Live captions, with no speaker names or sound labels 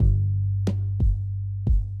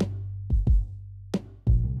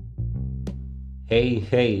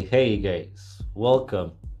Hey guys,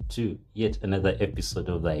 welcome to yet another episode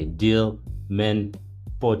of the Ideal Men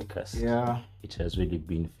podcast. Yeah, It has really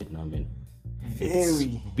been phenomenal. very. It's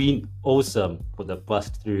been awesome for the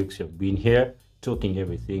past 3 weeks. We've been here talking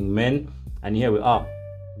everything men, and here we are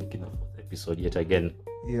making a fourth episode yet again.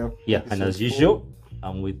 Yeah. Yeah, and as usual,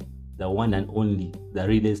 I'm with the one and only, the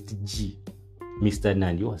realest G, Mr.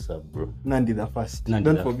 Nandi. What's up, bro? Nandi the first. Nandi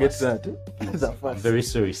Don't the forget first. that. The I'm first. very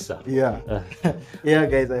sorry, sir. Yeah. Yeah,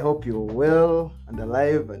 guys, I hope you're well and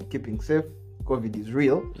alive and keeping safe. COVID is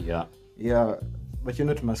real. Yeah, Yeah, but you're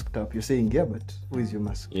not masked up. You're saying, yeah, but who is your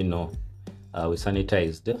mask? you know, we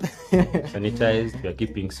sanitized. We are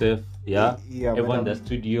keeping safe. Yeah, Yeah, but everyone in the I'm-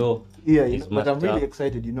 studio. Yeah, is but I'm masked really up.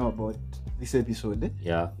 excited, about this episode.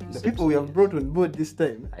 Yeah, The this people we have brought on board this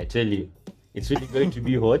time. I tell you, it's really going to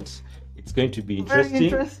be hot. It's going to be Very interesting.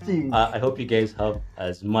 interesting. I hope you guys have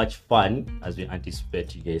as much fun as we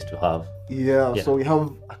anticipate you guys to have. Yeah, Yeah. so we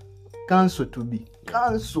have a council to be.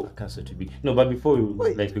 Council. Cancer to be. No, but before we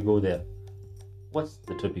Wait. we go there, what's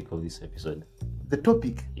the topic of this episode? The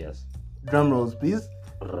topic. Yes. Drum rolls, please.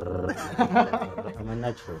 I'm a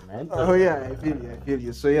natural man. Oh yeah, I feel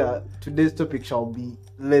you. So yeah, today's topic shall be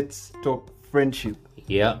let's talk friendship.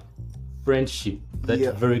 Yeah. Friendship. That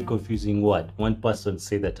Yeah. very confusing word. One person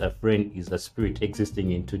say that a friend is a spirit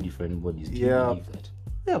existing in two different bodies. Do you Yeah. believe that?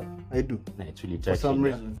 Yeah, I do. No, it's really For touching. some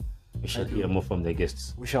yeah. reason. We shall I do. hear more from the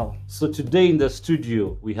guests. We shall. So today in the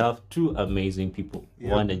studio we have two amazing people.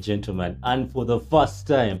 Yeah. One a gentleman, and for the first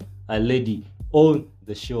time a lady on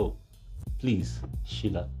the show. Please,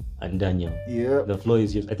 Sheila and Daniel. Yeah. The floor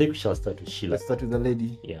is yours. I think we shall start with Sheila. Let's start with the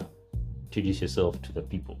lady. Yeah. Introduce yourself to the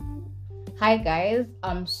people. Hi guys,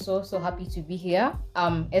 I'm so happy to be here.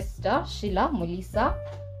 I'm Esther, Sheila, Melissa.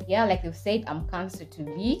 Yeah, like they've said, I'm Cancer to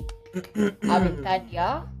be. I'm in third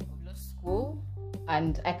year of law school,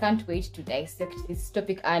 and I can't wait to dissect this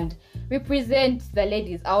topic and represent the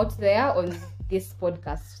ladies out there on this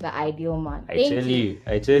podcast, The Ideal Man. I tell you,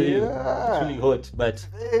 it's really Yeah. hot, but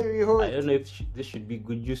Very I hot. don't know if this should be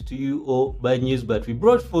good news to you or bad news, but we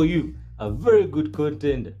brought for you a very good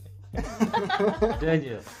contender.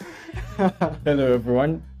 Daniel. Hello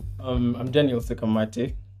everyone, I'm Daniel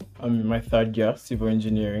Sekamate. I'm in my third year, civil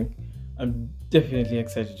engineering. I'm definitely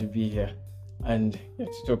excited to be here and to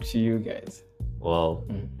talk to you guys. Wow,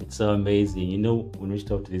 it's so amazing. You know, when we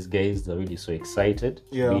talk to these guys, they're really so excited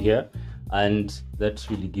to Yeah. be here. And that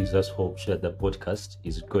really gives us hope that the podcast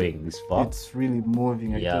is going this far. It's really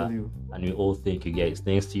moving, I Yeah. tell you. And we all thank you guys.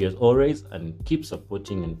 Thanks to you as always, and keep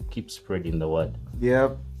supporting and keep spreading the word.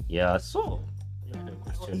 Yeah. Yeah, so you had a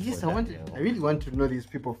question Yes, for I Daniel. really want to know these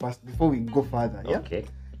people first before we go further. Yeah. Okay.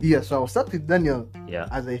 Yeah, so I'll start with Daniel Yeah.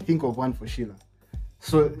 as I think of one for Sheila.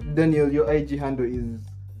 So Daniel, your IG handle is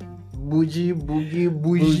Bougie.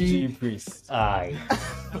 Bougie Priest. Aye.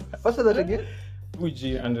 What's that again?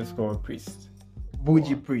 Bougie_priest.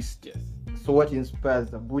 Bougie priest. Yes. So what inspires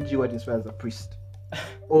the bougie? What inspires the priest?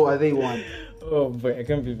 Or are they one? Oh boy, I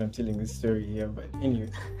can't believe I'm telling this story here, but anyway.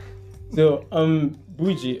 So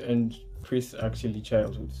Bougie and Priest are actually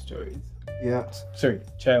childhood stories. Yeah. Sorry,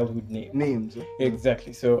 childhood names. Names.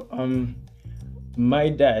 Exactly. So my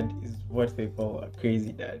dad is what they call a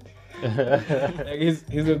crazy dad. Like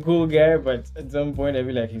he's a cool guy, but at some point I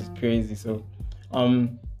feel like he's crazy. So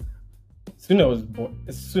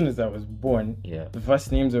as soon as I was born, Yeah. the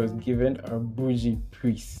first names I was given are Bougie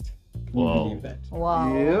Priest. Can you Wow. believe that?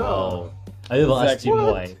 Wow. Yeah. Oh. I never asked him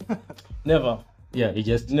why. Never. Yeah, he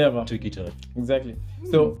just Never. took it out. Exactly.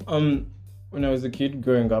 So when I was a kid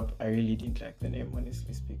growing up, I really didn't like the name,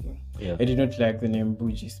 honestly speaking. Yeah. I did not like the name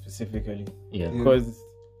Bougie specifically. Yeah. Because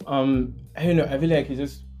I don't know, I feel like it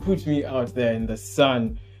just put me out there in the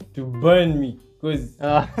sun to burn me. Because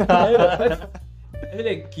I feel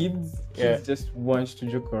like kids Yeah. just want to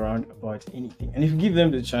joke around about anything, and if you give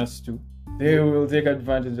them the chance to, they will take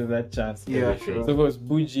advantage of that chance. Yeah, Everything. sure. So it was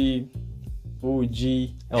Bougie. Oh. You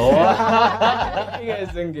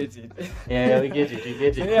guys don't get it. Yeah, we get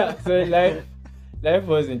it. Yeah, so life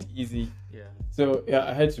wasn't easy. Yeah. So yeah,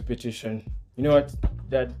 I had to petition. You know what,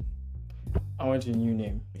 Dad? I want a new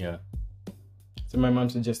name. Yeah. So my mom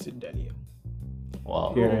suggested Daniel.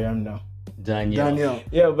 Wow. Here I am now. Daniel.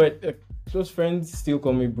 Yeah, but close friends still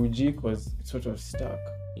call me Bougie because it's sort of stuck.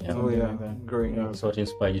 Yeah. Oh yeah. Like that. Growing Yeah. up. So what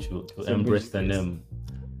inspired you to So embrace the Bridget is- name?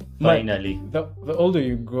 My- Finally. The older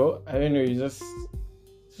you grow, I don't know, you just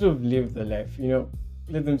sort of live the life.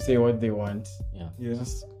 Let them say what they want. Yeah. Yeah.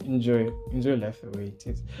 Just enjoy life the way it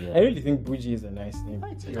is. Yeah. I really think Bougie is a nice name.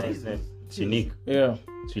 It's a nice name. It's unique. Yeah.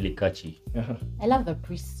 It's really catchy. I love the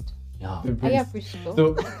priest. Yeah. The I priest. have priest though.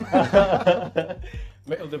 So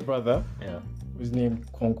my elder brother Yeah. was named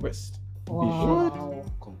Conquest. Wow.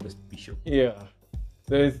 Conquest Bishop. Yeah.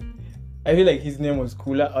 So I feel like his name was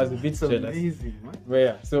cooler. I was a bit It's jealous. amazing, man. But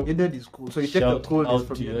yeah, so Your dad is cool. So you take the Shout coolness out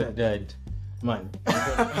from to your your dad. dad. man.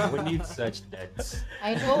 We need such dads.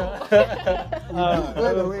 I know.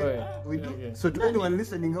 By the way, okay. we do. Okay. So to anyone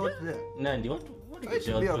listening out there, Nandi, what I is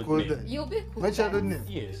should your be a childhood cool name? dad. You'll be cool. My childhood name.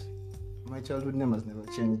 Yes. My childhood name has never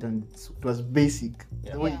changed, and it was basic.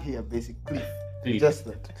 Yeah. The way you Yeah. hear basic, Cliff. Cliff. Just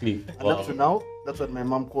that. Cliff. And Wow. up to now, that's what my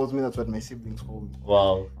mom calls me. That's what my siblings call me.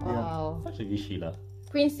 Wow. Wow. What are you, Sheila?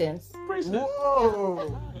 Princess.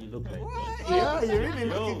 Whoa! You look like What? one. Yeah, you're really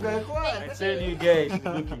Yo, looking like I what? tell you guys,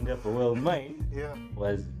 you're looking there for well. Mine Yeah.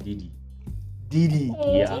 was Didi. Didi.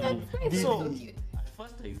 Yeah. That's so Didi. cute. At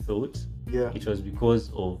first, I thought Yeah. it was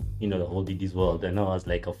because of the whole Didi's World, and I was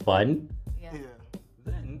like a fan. Yeah. Yeah.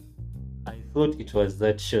 Then I thought it was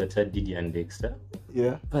that shirt at Didi and Dexter,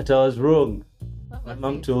 Yeah. but I was wrong. What My was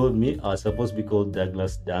mom it? told me I was supposed to be called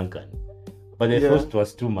Douglas Duncan, but I Yeah. thought it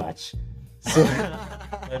was too much. So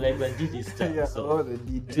I like the Didi stuff. Yeah. So Oh, the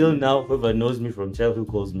Didi. till now, whoever knows me from childhood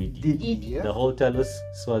calls me Didi. Didi. Yeah. The whole Talos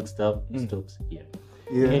swag stuff stops here.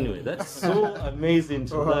 Yeah. Anyway, that's so amazing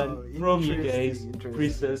to Oh, learn from you guys, interesting.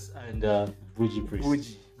 Priestess and Bougie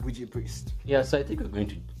Priest. Buji priest. Yeah, so I think we're going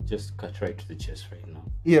to just cut right to the chest right now.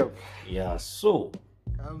 Yeah. Yeah, so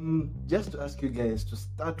Just to ask you guys to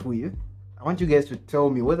start with, I want you guys to tell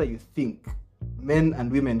me whether you think men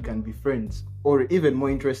and women can be friends, or even more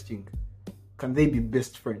interesting, can they be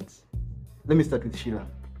best friends? Let me start with Sheila.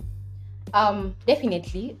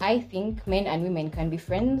 Definitely, I think men and women can be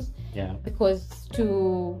friends, yeah, because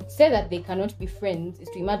to say that they cannot be friends is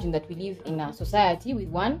to imagine that we live in a society with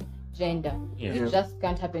one gender. Yeah. It just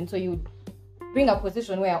can't happen. So you bring a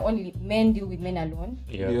position where only men deal with men alone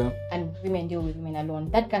yeah, and women deal with women alone.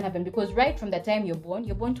 That can't happen, because right from the time you're born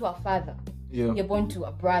to a father, Yeah. you're born to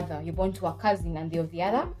a brother, you're born to a cousin, and they're of the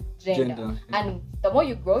other gender. Gender. And the more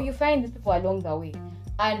you grow, you find these people along the way,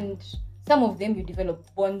 and some of them you develop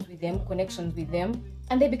bonds with them, connections with them,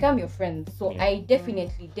 and they become your friends. So Yeah. I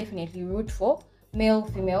definitely root for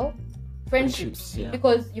male-female friendships, Yeah.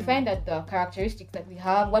 because you find that the characteristics that we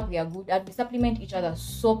have, what we are good at, we supplement each other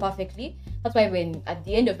so perfectly. That's why when at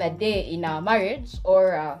the end of the day in a marriage,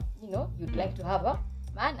 or you'd like to have a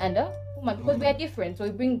man and a woman, because we are different, so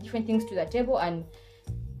we bring different things to the table and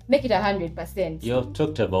make it 100%. You have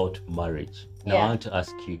talked about marriage. Now Yeah. I want to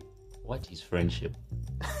ask you, what is friendship?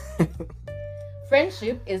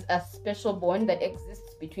 Friendship is a special bond that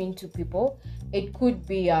exists between two people. It could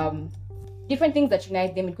be different things that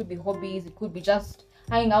unite them. It could be hobbies, it could be just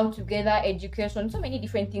hanging out together, education. So many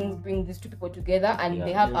different things bring these two people together, and Yeah.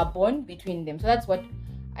 they have Yeah. a bond between them. So that's what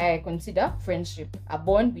I consider friendship, a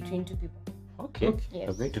bond between two people. Okay, Yes.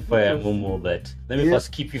 I'm going to fire Momo, but let me Yeah.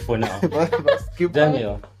 first keep you for now. Skip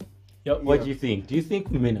Daniel, Yep. what do you think? Do you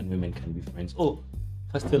think men and women can be friends? Oh,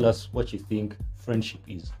 first tell us what you think friendship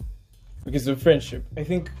is. Okay, so friendship. I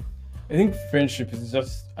think friendship is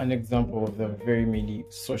just an example of the very many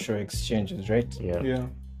social exchanges, right? Yeah. Yeah.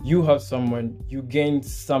 You have someone, you gain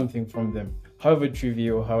something from them, however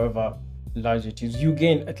trivial, however large it is. You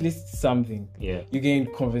gain at least something. Yeah. You gain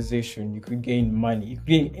conversation. You could gain money. You could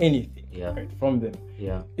gain anything, Yeah. right, from them.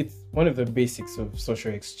 Yeah. It's one of the basics of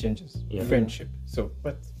social exchanges. Yeah. Friendship. So,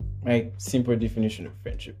 that's my simple definition of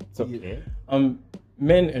friendship. So, Okay.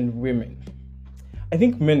 men and women. I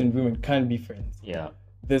think men and women can be friends. Yeah.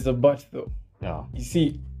 There's a but though. Yeah. You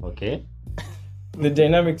see, Okay. the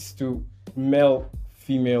dynamics to male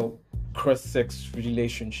female cross-sex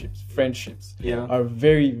relationships, friendships, Yeah. are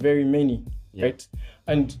very, very many, Yeah. right?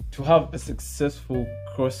 And to have a successful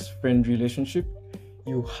cross-friend relationship,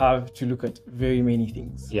 you have to look at very many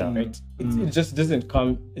things, Yeah. right? It just doesn't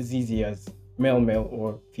come as easy as male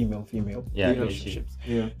or female Yeah, relationships.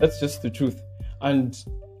 Yeah. That's just the truth. And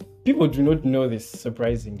people do not know this,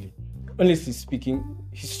 surprisingly. Honestly speaking,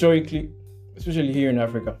 historically, especially here in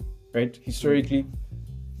Africa, right? Historically,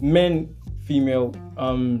 men, female,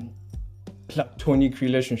 platonic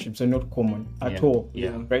relationships are not common at Yeah. all,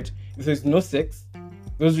 Yeah. right? If there's no sex,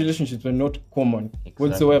 those relationships are not common Exactly.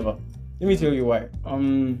 whatsoever. Let me tell you why.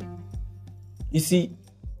 You see,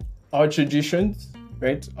 our traditions,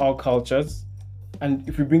 right? Our cultures, and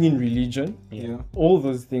if we bring in religion, Yeah. all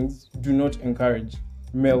those things do not encourage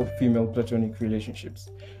male-female platonic relationships.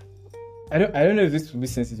 I don't know if this will be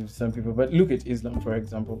sensitive to some people, but look at Islam, for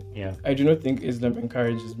example. Yeah. I do not think Islam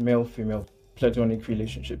encourages male-female platonic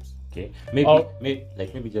relationships. Okay. Maybe, Oh.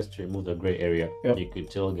 maybe just to remove the gray area, Yep. you could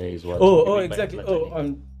tell guys what. Oh, you mean by exactly.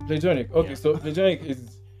 platonic. Platonic. Okay, Yeah. so platonic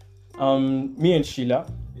is me and Sheila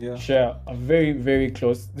Yeah. share a very, very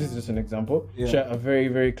close. This is just an example. Yeah. Share a very,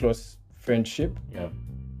 very close friendship, Yeah.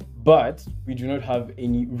 but we do not have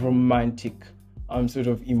any romantic sort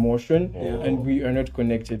of emotion, and we are not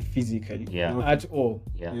connected physically at all,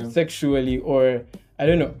 sexually, or I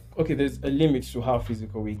don't know. Okay, there's a limit to how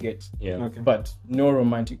physical we get, but no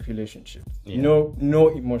romantic relationships, no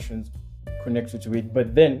emotions connected to it.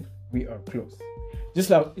 But then we are close, just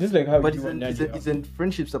like how. But you and isn't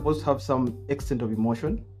friendship supposed to have some extent of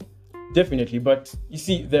emotion? Definitely, but you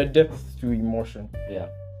see, there are depths to emotion. Yeah.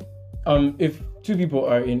 If two people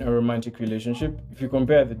are in a romantic relationship, if you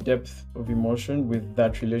compare the depth of emotion with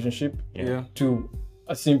that relationship to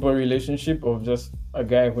a simple relationship of just a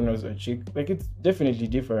guy who knows a chick, like, it's definitely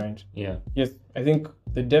different. Yeah. Yes, I think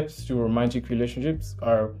the depths to romantic relationships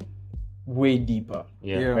are way deeper.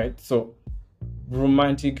 Right? So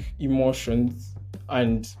romantic emotions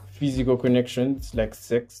and physical connections like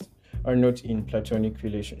sex are not in platonic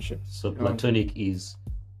relationships. So platonic is,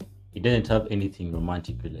 it doesn't have anything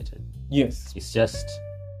romantic related. Yes. It's just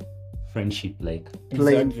friendship, like Plain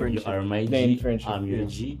Exactly. friendship. you are my Plain G, friendship, I'm your yeah.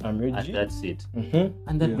 G, I'm your and G. that's it. Mm-hmm.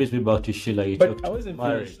 And that Yeah. brings me back to Sheila. You But talked I wasn't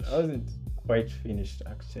marriage. finished. I wasn't quite finished,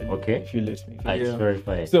 actually. Okay. If you let me finish. I Yeah.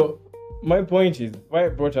 verify it. So my point is, why I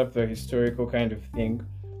brought up the historical kind of thing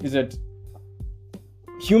is that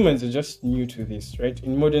humans are just new to this, right?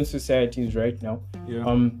 In modern societies right now,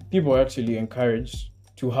 people are actually encouraged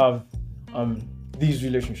to have these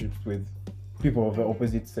relationships with people of the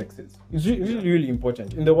opposite sexes. It's really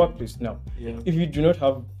important in the workplace now. If you do not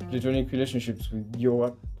have platonic relationships with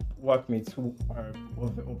your workmates who are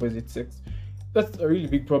of the opposite sex, that's a really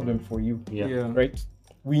big problem for you, right?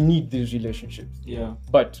 We need these relationships,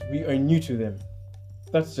 but we are new to them.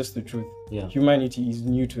 That's just the truth. Yeah. Humanity is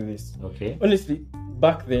new to this. Okay. Honestly,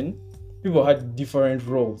 back then, people had different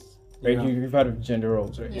roles, right? Yeah. You've heard of gender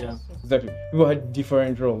roles, right? Yes. Exactly. People had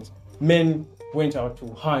different roles. Men went out to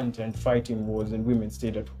hunt and fight in wars, and women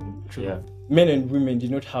stayed at home. Yeah. Men and women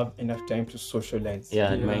did not have enough time to socialize.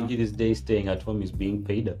 Yeah, and Yeah. mind you, this day staying at home is being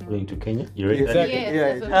paid according to Kenya. You read that? Exactly.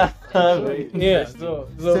 Yes, Yeah, that's what Very it's- Yeah, interesting. so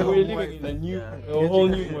Stay we're home living in a new, Yeah. a whole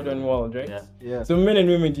new modern world, right? Yeah. Yeah. So men and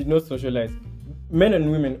women did not socialize. Men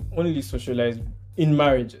and women only socialize in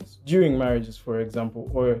marriages, during marriages, for example,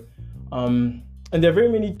 or and there are very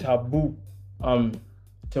many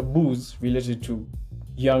taboos related to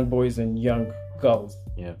young boys and young girls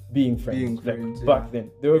Yeah. being friends. Being Like friends, back yeah.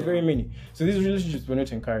 then, there were very many. So these relationships were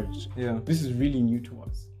not encouraged. Yeah. This is really new to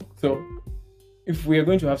us. So if we are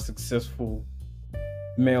going to have successful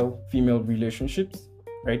male-female relationships,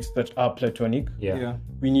 right, that are platonic, Yeah.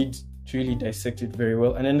 we need to really dissect it very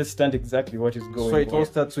well and understand exactly what is going So it all on.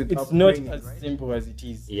 starts with It's not upbringing, as right? simple as it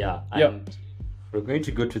is. Yeah. Yeah. And we're going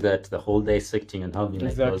to go to that, the whole dissecting and having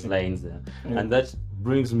like those Exactly. lines there. Yeah. And that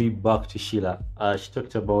brings me back to Sheila. She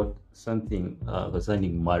talked about something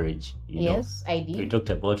concerning marriage. You know? Yes, I We did. talked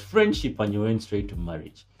about friendship and you went straight to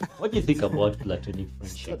marriage. What do you think about platonic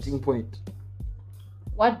friendships? Starting point.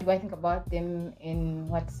 What do I think about them in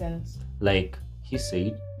what sense? Like he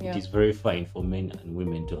said, Yeah. it is very fine for men and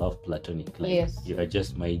women to have platonic. Like Yes. you are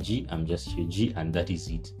just my G, I'm just your G, and that is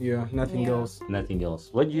it. Yeah. Nothing Yeah. else. Nothing else.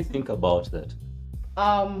 What do you think about that?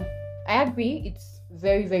 I agree it's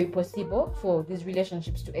very, very possible for these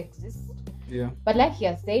relationships to exist. Yeah. But like he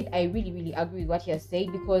has said, I really, really agree with what he has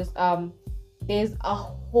said because there's a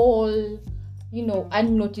whole,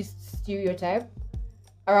 unnoticed stereotype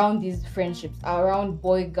around these friendships, around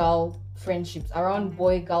boy-girl friendships, around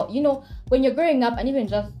boy-girl. When you're growing up and even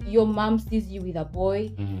just your mom sees you with a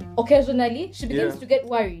boy, occasionally she begins Yeah. to get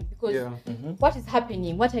worried because Yeah. what is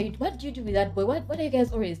happening? What do you do with that boy? What are you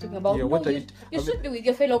guys always talking about? Yeah, No, what are you, you- you should be with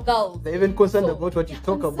your fellow girls. They're even concerned So, about what you yeah,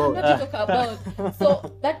 talk concerned about. What you talk about.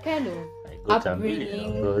 So that kind of I got a million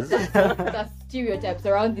upbringing, of those. the stereotypes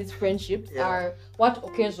around these friendships Yeah. are what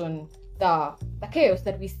occasion the chaos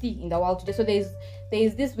that we see in the world today. So there's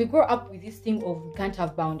this, we grow up with this thing of we can't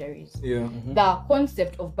have boundaries. Yeah. The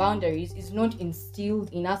concept of boundaries is not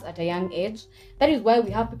instilled in us at a young age. That is why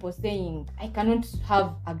we have people saying, I cannot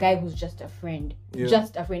have a guy who's just a friend. Yeah.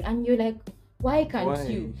 Just a friend. And you're like, why can't Why?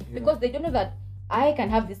 you? Yeah. Because they don't know that I can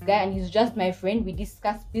have this guy and he's just my friend. We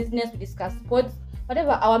discuss business, we discuss sports,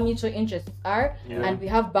 whatever our mutual interests are, Yeah. and we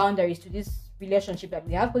have boundaries to this relationship that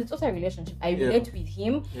we have, because it's also a relationship. I Yeah. relate with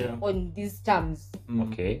him Yeah. on these terms.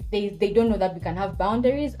 Okay. They don't know that we can have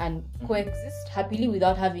boundaries and coexist happily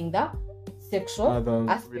without having the sexual Other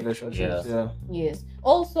aspect. relationships. Yeah. Yeah. Yes.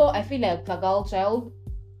 Also, I feel like the girl child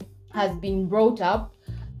has been brought up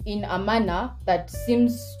in a manner that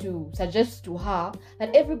seems to suggest to her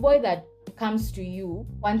that every boy that comes to you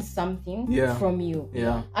wants something Yeah. from you.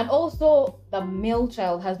 Yeah. And also, the male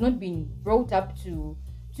child has not been brought up to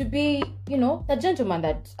to be, you know, the gentleman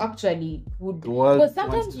that actually would. The world Because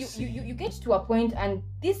wants sometimes to see. you get to a point and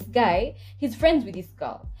this guy, he's friends with this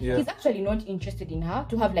girl. Yeah. He's actually not interested in her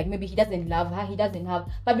to have, like, maybe he doesn't love her, he doesn't have,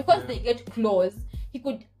 but because they get close, he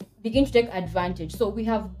could begin to take advantage. So we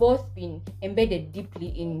have both been embedded deeply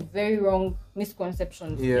in very wrong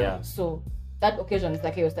misconceptions. Yeah. So that occasion is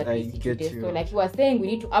like chaos that I we see get today. you. So like you were saying, we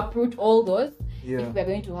need to uproot all those Yeah. if we're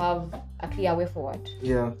going to have a clear way forward.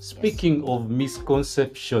 Yeah. Speaking of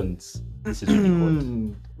misconceptions, this is really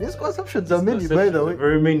hot. Misconceptions are many, by the way.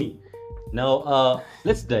 Very many. Now,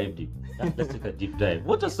 let's dive deep. Let's take a deep dive.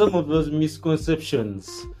 What are some of those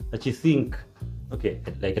misconceptions that you think? Okay,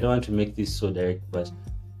 like I don't want to make this so direct, but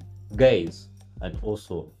guys and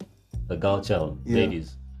also the girl child, Yeah.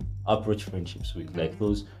 ladies, approach friendships with, like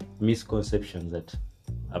those misconceptions that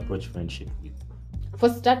approach friendship with. For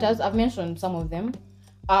starters, I've mentioned some of them.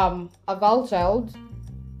 A girl child,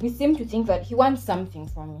 we seem to think that he wants something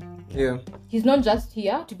from me. Yeah. He's not just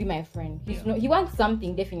here to be my friend. He wants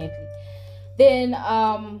something definitely. Then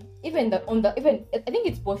even I think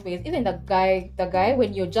it's both ways. Even the guy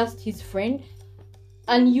when you're just his friend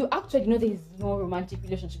and you actually know there is no romantic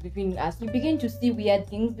relationship between us, you begin to see weird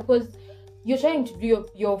things because you're trying to do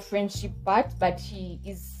your friendship part, but he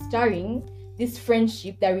is starring this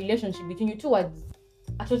friendship, the relationship between you towards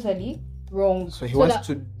a totally wrong. So he wants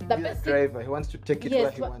to the be the basic- driver. He wants to take it where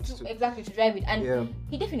Yes, he wants to. exactly, to drive it, and Yeah.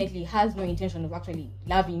 he definitely has no intention of actually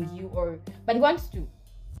loving you, but he wants to.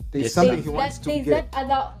 There's Yes, something there's he wants to there's get. that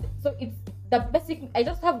other. So it's the basic. I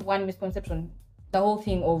just have one misconception. The whole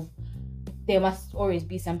thing of there must always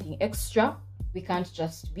be something extra. We can't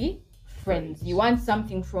just be friends. You want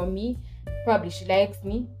something from me. Probably she likes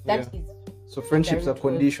me. That is. So friendships are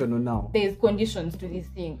Very conditional now. There's conditions to this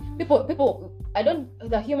thing. People.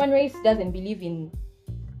 The human race doesn't believe in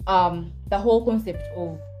the whole concept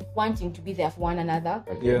of wanting to be there for one another,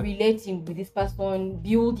 Yeah. relating with this person,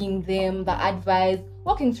 building them, the advice,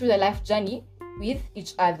 walking through the life journey with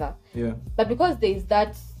each other. Yeah. But because there is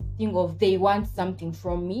that thing of they want something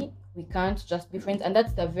from me, we can't just be friends, and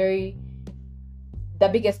that's the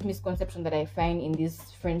biggest misconception that I find in this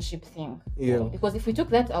friendship thing. Yeah. Because if we took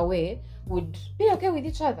that away, we'd be okay with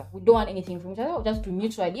each other. We don't want anything from each other, just to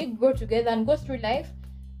mutually grow together and go through life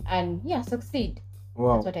and succeed.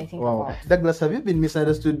 Wow. That's what I think Wow. about. Douglas, have you been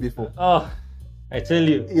misunderstood before? Oh, I tell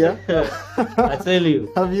you. Yeah. I tell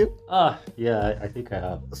you. Have you? Yeah, I think I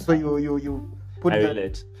have. So you put I that,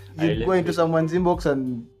 relate. I you relate go into to it. someone's inbox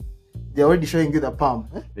and they're already showing you the palm.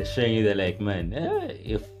 Eh? They're showing you, they're like, man,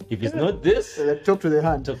 if it's not this, So like, talk to the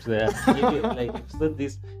hand. talk to that. Like, if it's not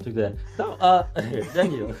this, talk to that. Now,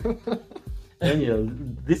 Daniel,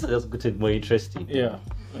 this has gotten more interesting. Yeah.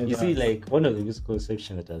 You see, like, one of the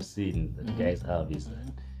misconceptions that I've seen that guys have is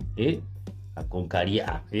that, a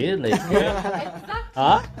concaria, like,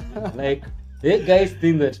 like, guys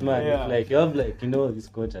think that, man, Yeah. if, like, you have, like, these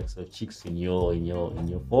contacts of chicks in your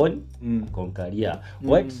phone, concaria.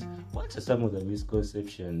 What are some of the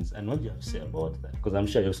misconceptions, and what do you have to say about that? Because I'm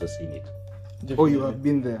sure you've also seen it. Oh, you have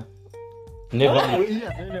been there. Never.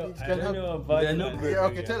 Yeah. I don't know, It I can don't know happen. about They're not that. great. Yeah,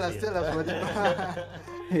 okay, tell us what.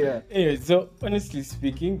 Yeah. Anyway, so honestly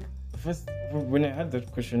speaking, first when I had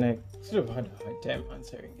that question, I sort of had a hard time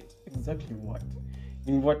answering it. Exactly what?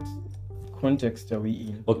 In what context are we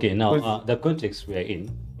in? Okay, now Because- the context we're in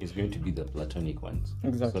is going to be the platonic ones.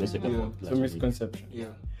 Exactly. So let's talk Yeah. about So platonic. misconception. Yeah.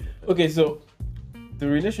 Okay, so the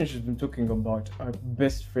relationships I'm talking about are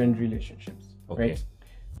best friend relationships, Okay. right?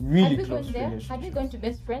 Really Had we close gone there? relationships. Had we gone to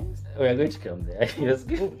best friends? We are going to come there. Yes,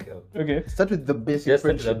 go. Okay. Start with the basic Just the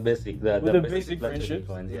friendship. basic, With the basic platonic friendships?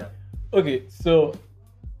 ones, yeah. Okay, so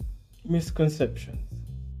misconceptions.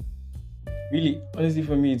 Really, honestly,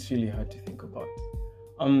 for me, it's really hard to think about.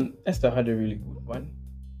 Esther had a really good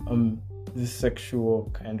one. The sexual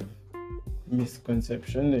kind of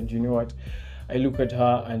misconception, and you know what? I look at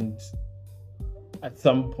her, and at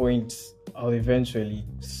some point, I'll eventually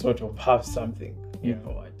sort of have something. You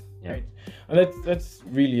know what? Yeah. Right? And that's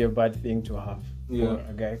really a bad thing to have Yeah.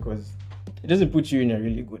 for a guy because it doesn't put you in a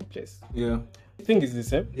really good place. Yeah. The thing is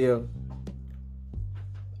this, Yeah.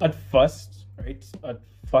 at first, right? At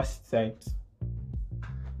first sight,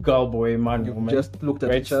 girl, boy, man, You've woman, just looked at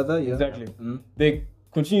right? each other. Yeah. Exactly. Mm. They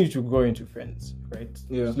continue to grow into friends, right?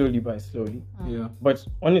 Yeah. Slowly by slowly. Yeah. But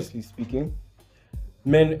honestly speaking,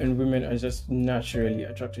 men and women are just naturally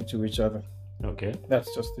attracted to each other. Okay.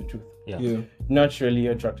 That's just the truth. Yeah. Yeah. Naturally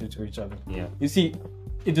attracted to each other. Yeah. You see,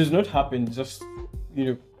 it does not happen just,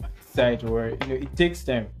 at sight or, it takes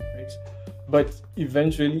time, right? But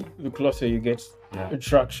eventually, the closer you get, Yeah.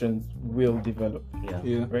 attractions will develop, Yeah.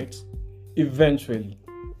 Yeah. right? Eventually.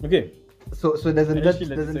 Okay, So doesn't And that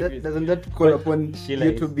Sheila doesn't that disagrees. doesn't that call upon Sheila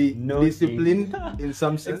you to is be nodding. disciplined in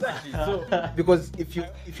some sense? Exactly. So Because if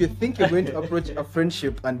you think you're going to approach a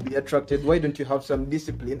friendship and be attracted, why don't you have some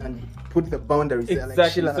discipline and put the boundaries there, like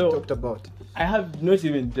Exactly, Sheila had so- talked about? I have not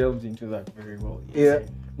even delved into that very well. Yeah.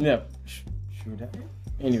 Yeah. Should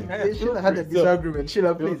I? Anyway. Yeah, Sheila had a So- disagreement.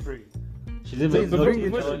 Sheila, Feel please. free. She's even Please bring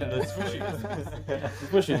it not on.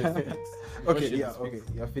 Before she speaks. Okay, yeah, okay,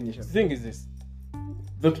 yeah, finish. The thing is this: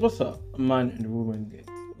 the closer a man and a woman get,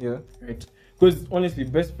 Yeah, right? Because honestly,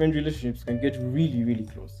 best friend relationships can get really, really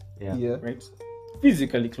close, Yeah. yeah, right?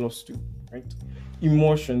 Physically close too, right?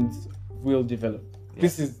 Emotions will develop. Yeah.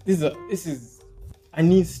 This is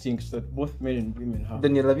an instinct that both men and women have.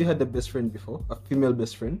 Daniel, have you had a best friend before? A female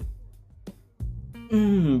best friend?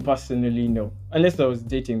 Personally, no. Unless I was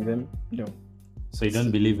dating them, no. So you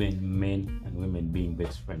don't believe in men and women being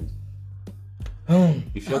best friends?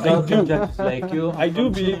 If you're I going to do. do that, it's like you. I do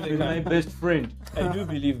I'm believe friends they with can. my best friend. I do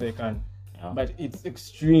believe they can, Yeah. but it's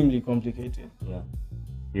extremely complicated. Yeah.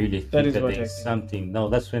 You really think That is that what I there's think. something. No,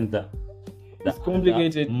 that's when the It's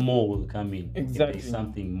complicated. the more will come in. If Exactly. there's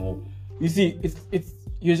something more. You see, it's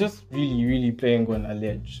you're just really playing on a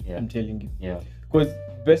ledge. Yeah. I'm telling you, Yeah. because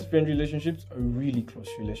best friend relationships are really close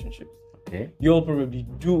relationships. Okay. You all probably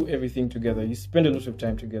do everything together. You spend a lot of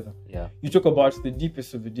time together. Yeah. You talk about the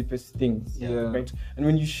deepest of the deepest things. Yeah. Right. And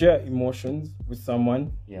when you share emotions with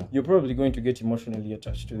someone, Yeah. you're probably going to get emotionally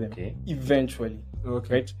attached to them. Okay. Eventually.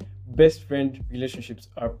 Okay. Right. Best friend relationships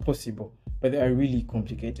are possible, but they are really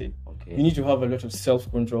complicated. Okay. You need to have a lot of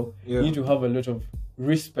self-control. Yeah. You need to have a lot of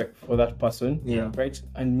respect for that person. Yeah. Right.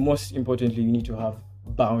 And most importantly, you need to have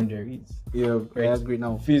boundaries. Yeah, I Right. agree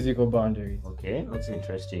now. Physical boundaries. Okay. That's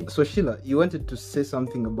interesting. So Sheila, you wanted to say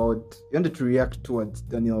something about, you wanted to react towards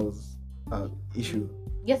Daniel's issue.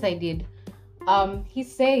 Yes, I did. He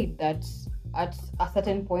said that at a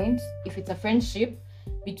certain point, if it's a friendship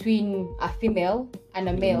between a female and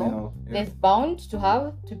a male, yeah. there's bound to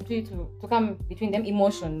have to come between them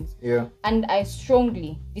emotions. Yeah, And I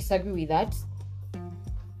strongly disagree with that.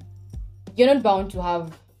 You're not bound to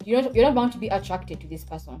have you're not bound to be attracted to this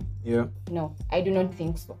person. yeah, No, I do not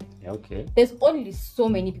think so. Yeah, okay. There's only so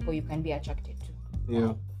many people you can be attracted to.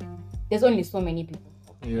 yeah, There's only so many people.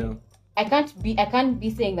 yeah, I can't be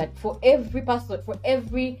saying that for every person, for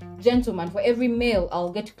every gentleman, for every male I'll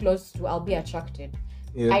get close to, I'll be attracted.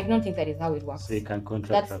 yeah. I don't think that is how it works. So you can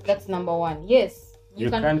control That's attraction. that's number one. Yes. You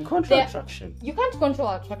can control there- attraction. You can't control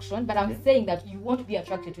attraction, but I'm Okay. saying that you won't be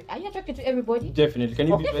attracted to. Are you attracted to everybody? Definitely. Can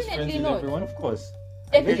you be best Definitely friends with not. everyone? Of course.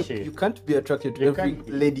 Definitely. You can't be attracted to You every can't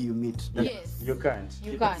be. lady you meet. Yes. You can't.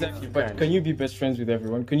 You can't. Exactly. You But can't. can you be best friends with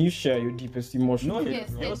everyone? Can you share your deepest emotions? No, with you- Yes.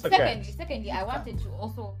 everyone? you And also secondly, I wanted to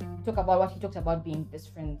also talk about what he talked about being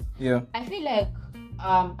best friends. Yeah, I feel like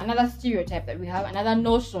another stereotype that we have, another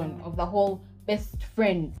notion of the whole best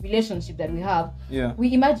friend relationship that we have. yeah,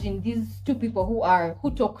 We imagine these two people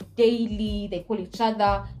who talk daily, they call each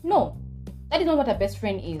other. No, that is not what a best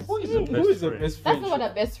friend is. Who is the Who best is the friend? best That's friend? not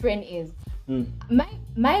what a best friend is. Hmm.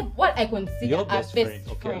 My what I consider Your a best best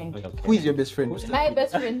friend. friend. Okay. Who is your best friend? Who's My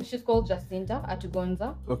best friend, she's called Jacinta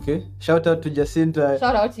Atugonza. Okay, shout out to Jacinta.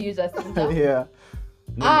 Shout out to you, Jacinta. Yeah,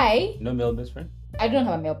 No male best friend? I don't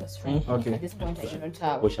have a male best friend. okay. At this point, I do not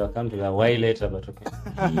have. We shall come to that way later, but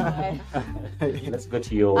okay. Let's go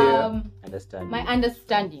to your understanding. My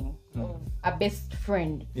understanding of a best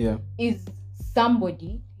friend Yeah, is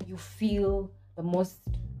somebody you feel the most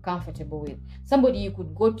comfortable with, somebody you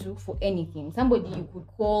could go to for anything, somebody you could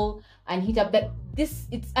call and hit up. That this,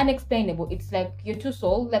 it's unexplainable. It's like your two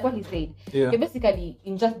souls, like what he said. yeah, You're basically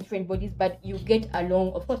in just different bodies, but you get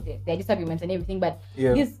along. Of course, there are disagreements and everything, but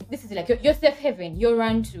yeah, this is like your safe haven, your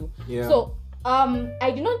run to. yeah. So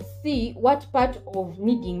I do not see what part of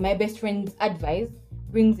needing my best friend's advice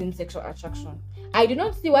brings in sexual attraction. I do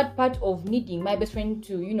not see what part of needing my best friend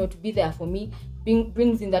to to be there for me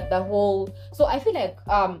brings in that the whole. So I feel like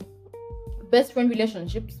best friend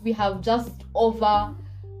relationships, we have just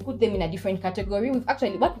put them in a different category. We've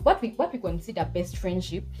actually what we consider best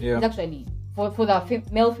friendship Yeah. is actually for the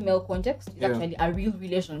male female context is Yeah. actually a real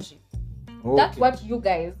relationship. Okay. That's what you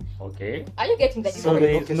guys Okay. are you getting that? So Okay,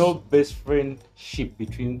 there is okay. no best friendship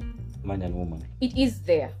between man and woman. It is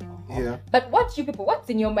there. Yeah, But what's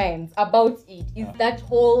in your minds about it is that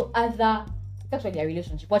whole other. It's actually a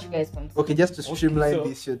relationship. What you guys consider? okay. Just to streamline so-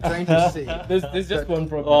 this, you're trying to say. There's just one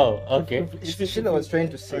problem. Oh, okay. Sheila was trying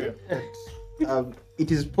to say that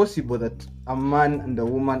it is possible that a man and a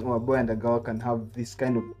woman or a boy and a girl can have this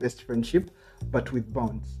kind of best friendship, but with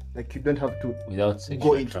bounds. Like you don't have to Without go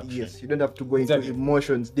sexual into attraction. you don't have to go into Exactly.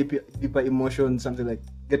 emotions, deeper emotions, something like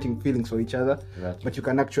getting feelings for each other. Exactly. But you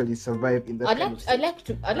can actually survive in that I'd kind like of I'd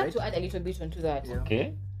like to right? add a little bit onto that. Yeah.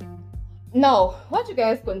 Okay. Now, what you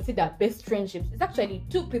guys consider best friendships is actually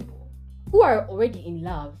two people who are already in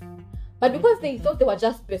love, but because they thought they were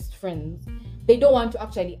just best friends, they don't want to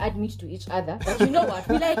actually admit to each other that you know what,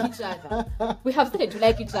 we like each other. We have started to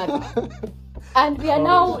like each other, and we are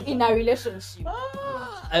now in a relationship.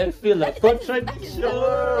 I feel like contradiction.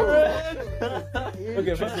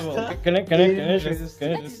 Okay, first of all, can I just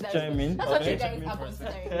chime in? That's what Can I you guys chime in are for a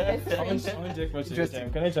second? considering best I want friendship. to take much of your Interesting.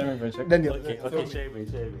 time. Can I chime in for a second? Daniel, Okay, so- share me.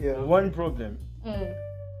 yeah. One problem. Mm.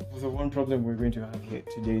 The one problem we're going to have here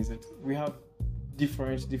today is that we have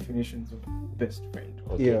different definitions of best friend.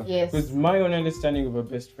 Okay. Yeah. Yes. Because my own understanding of a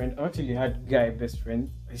best friend, I actually had guy best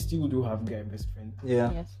friend. I still do have guy best friend.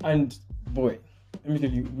 Yeah. Yes. And boy, let me tell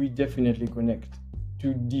you, we definitely connect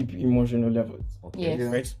to deep emotional levels, Okay. Yes.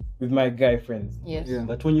 Yeah. right? With my guy friends. Yes. Yeah.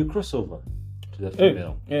 But when you cross over to the Yeah,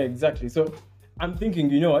 female, yeah, exactly. So I'm thinking,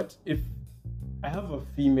 you know what? If I have a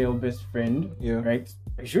female best friend, Yeah. right,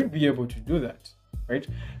 I should be able to do that, right?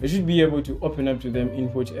 I should be able to open up to them in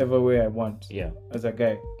whichever way I want yeah. as a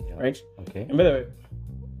guy, Yeah. right? Okay. And by the way,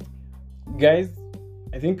 guys,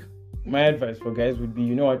 I think my advice for guys would be,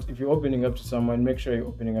 you know what? If you're opening up to someone, make sure you're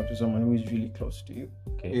opening up to someone who is really close to you,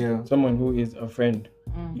 Okay. Yeah. someone who is a friend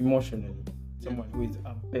Mm. emotionally, someone who is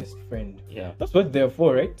a best friend. Yeah. That's what they're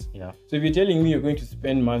for, right? Yeah. So if you're telling me you're going to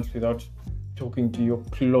spend months without talking to your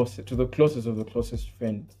closest, to the closest of the closest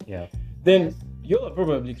friends, Yeah. then Yes. you're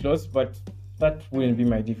probably close, but that wouldn't be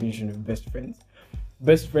my definition of best friends.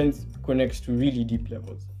 Best friends connect to really deep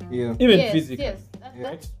levels, Yeah. even Yes. physically. Yes. That's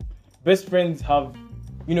Right? Best friends have,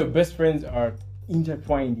 best friends are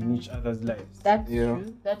intertwined in each other's lives. That's Yeah.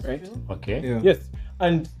 true. That's Right? true. Okay. Yeah. Yes,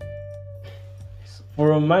 and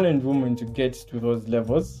for a man and woman to get to those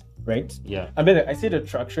levels, right? Yeah. And by the way, I said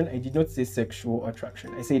attraction. I did not say sexual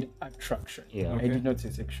attraction. I said attraction. Yeah. I Okay. did not say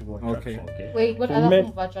sexual attraction. Okay. Wait, what For other men-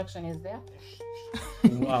 form of attraction is there?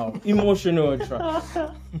 Wow, emotional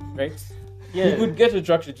attraction, right? Yeah. You could get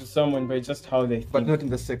attracted to someone by just how they think. But not in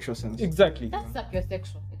the sexual sense. Exactly, That's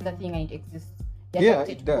sapiosexual. It's a thing and it exists. They're Yeah,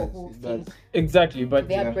 attracted it to does. people who It does. think exactly. But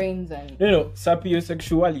their Yeah. brains and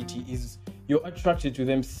sapiosexuality is you're attracted to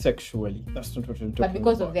them sexually. That's not what I'm talking about. But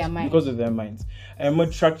because of their minds. Because of their minds. I'm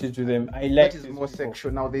attracted to them. I like That is these more people.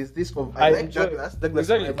 sexual. Now there's this of I I like enjoy- Douglas. Douglas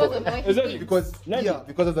Exactly. is my because boy. of the way he Exactly. thinks. Because Nandi. yeah,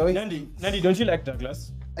 because of the way Nandi, don't you like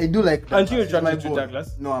Douglas? I do like Douglas. Aren't you He's my attracted to boy.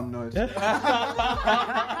 Douglas? No, I'm not.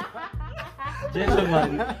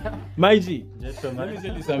 Gentlemen. My G, let me Gentlemen.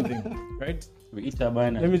 tell you something, right? We eat a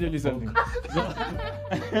banana. Let me tell you something.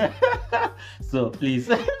 So please.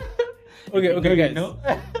 Okay, guys. No?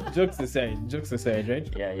 Jokes aside, right?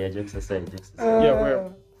 Yeah. Jokes aside. Jokes aside. Yeah,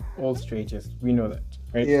 we're all strangers. We know that,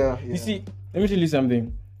 right? Yeah, You yeah. see, let me tell you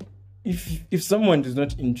something. If someone does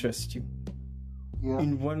not interest you Yeah.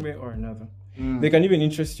 in one way or another, Mm. they can even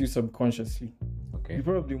interest you subconsciously. Okay. You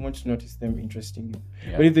probably won't notice them interesting you.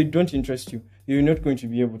 Yeah. But if they don't interest you, you're not going to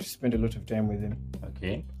be able to spend a lot of time with them.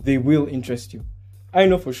 Okay. They will interest you. I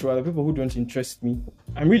know for sure the people who don't interest me,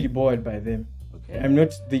 I'm really bored by them. Okay. I'm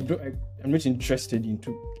not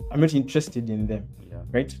interested in them, Yeah.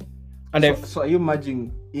 right? And So are you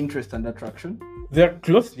merging interest and attraction? they're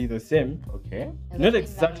closely the same. Okay. Not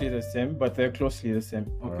exactly the same, but they're closely the same.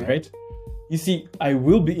 Okay. Right? You see, I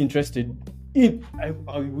will be interested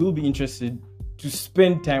to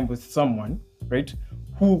spend time with someone, right,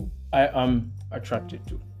 who I am attracted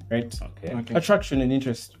to, right? Okay. Okay. Attraction and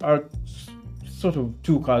interest are sort of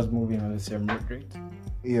two cars moving on the same road, right?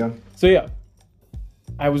 Yeah. So yeah,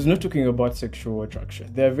 I was not talking about sexual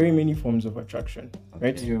attraction. There are very many forms of attraction,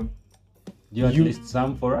 right? Okay. Yeah. Do you want You- to list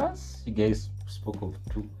some for us? You guys spoke of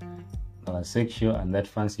two. Sexual and that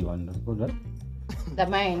fancy one. What's called that? The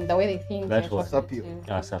mind, the way they think. That they're was attracted sapio.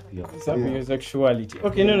 to- Sapio. Sapiosexuality.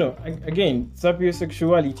 Okay, no. Again,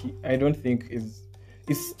 sapiosexuality, I don't think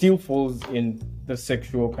it still falls in the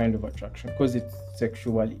sexual kind of attraction because it's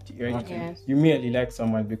sexuality, right? Okay. Yes. You merely like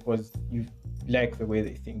someone because you like the way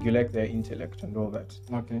they think, you like their intellect and all that,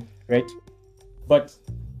 Okay. right? But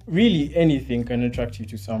really, anything can attract you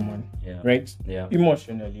to someone, Yeah. right? Yeah.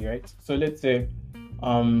 Emotionally, right? So let's say,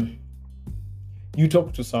 you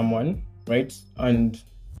talk to someone, right, and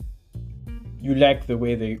you like the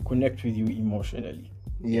way they connect with you emotionally,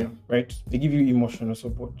 Yeah. right? They give you emotional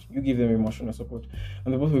support, you give them emotional support,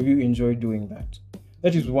 and the both of you enjoy doing that.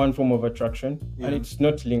 That is one form of attraction, Yeah. and it's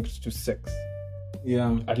not linked to sex,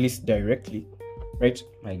 Yeah. at least directly, right?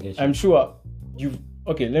 I get you. I'm sure you've.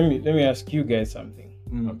 Okay, let me ask you guys something.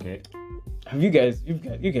 Mm. Okay. have you guys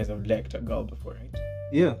have liked a girl before, right?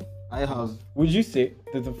 Yeah, I have. Would you say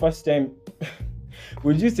that the first time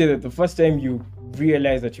you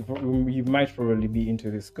realized that you might probably be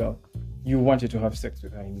into this girl, you wanted to have sex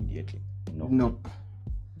with her immediately? No.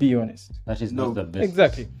 Be honest. That is No. not the best.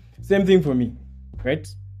 Exactly. Same thing for me, right?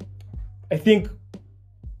 I think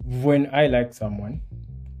when I like someone,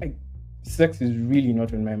 sex is really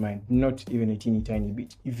not on my mind, not even a teeny tiny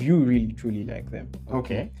bit. If you really truly like them,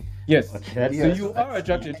 Okay. yes. Okay, that's, So you are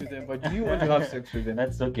attracted to them, but do you want to have sex with them?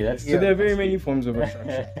 that's okay. That's So there are very many forms of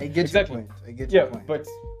attraction. I get Exactly. your point. I get Yeah, your point. but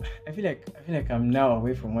I feel like I'm now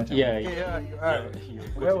away from what yeah. Yeah, you are.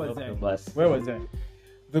 Where was the I? bus. Where was I?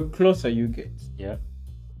 The closer you get, Yeah.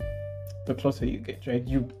 right?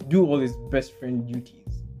 You do all these best friend duties.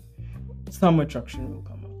 Some attraction will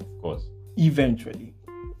come up. Of course. Eventually.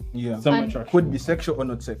 Yeah. Some And- attraction. Could be sexual or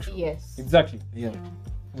not sexual. Yes. Exactly. Yeah.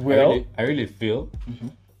 Well, I really feel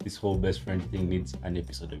Mhm. this whole best friend thing needs an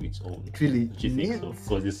episode of its own. It really Don't you think so? needs.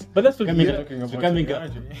 Because it's but that's what becoming we're a- talking it's about. becoming today, a-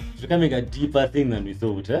 aren't we? it's becoming a deeper thing than we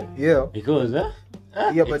thought, huh? Yeah. Because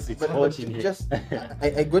Yeah, but, it's but hot in here. just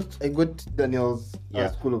I got Daniel's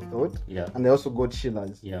Yeah. school of thought, yeah, and I also got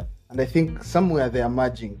Sheila's, yeah, and I think somewhere they are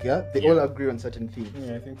merging. Yeah, they Yeah. all agree on certain things.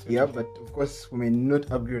 Yeah, I think so. Yeah, too. but of course we may not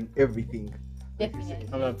agree on everything. Definitely.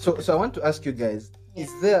 I'm not- So I want to ask you guys: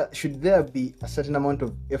 should there be a certain amount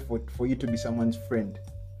of effort for you to be someone's friend,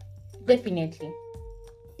 Definitely.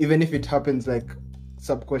 even if it happens like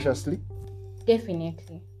subconsciously?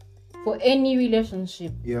 Definitely. For any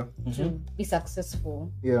relationship Yeah, to be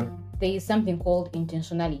successful, yeah, there is something called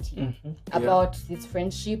intentionality Mhm. about this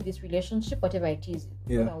friendship, this relationship, whatever it is.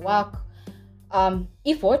 Yeah. Whatever work.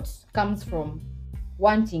 Effort comes from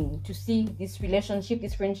wanting to see this relationship,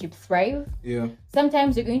 this friendship thrive. yeah,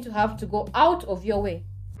 Sometimes you're going to have to go out of your way,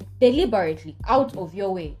 deliberately out of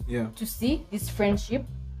your way, yeah. to see this friendship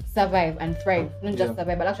survive and thrive. Not just Yeah.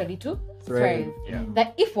 survive, but actually to Thrive. thrive. yeah.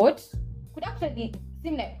 That effort could actually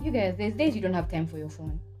seem like, you guys, there's days you don't have time for your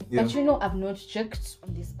phone. Yeah. But you know, I've not checked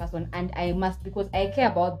on this person and I must, because I care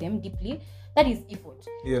about them deeply. That is effort.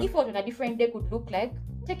 Yeah. Effort on a different day could look like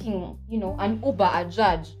taking, an Uber, a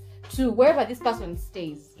judge, to wherever this person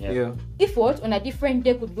stays. Yeah. Yeah. Effort on a different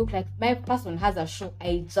day could look like my person has a show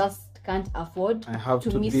I just can't afford I have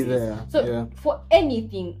to miss be it. there. So Yeah. for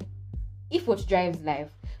anything, effort drives life.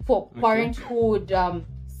 For parenthood,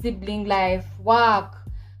 sibling life, work,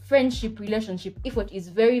 friendship, relationship, effort is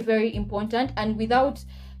very, very important. And without,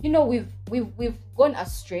 we've gone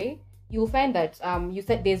astray. You'll find that you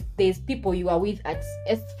said there's people you are with at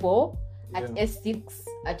S4, at Yeah. S6,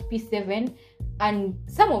 at P7, and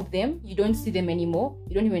some of them you don't see them anymore.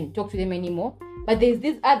 You don't even talk to them anymore. But there's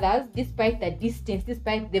these others, despite the distance,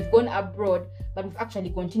 despite they've gone abroad, but we've actually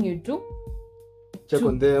continued to Check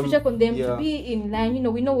on them. check on them, Yeah. to be in line.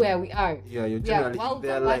 We know where we are. Yeah, you're Yeah, generally while in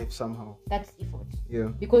their the- life somehow. That's effort. Yeah,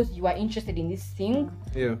 Because you are interested in this thing,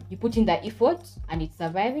 yeah. you put in the effort and it's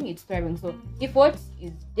surviving, it's thriving. So effort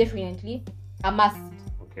is definitely a must.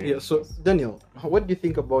 Okay. Yeah, so Daniel, what do you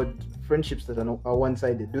think about friendships that are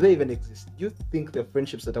one-sided? Do they even exist? Do you think they're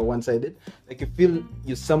friendships that are one-sided? Like you feel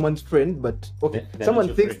you're someone's friend, but okay, They're someone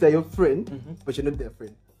not your thinks friend. they're your friend, Mhm. but you're not their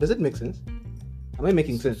friend. Does it make sense? Am I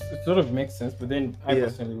making sense? It sort of makes sense, but then I Yeah.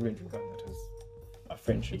 personally wouldn't regard that as a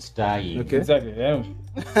friendship. It's dying. Okay. Exactly. Yeah.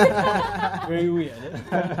 Very weird.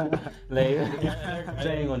 Like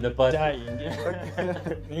dying on the path. Dying. Yeah. I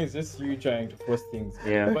think it's just you trying to force things.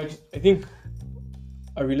 Yeah. But I think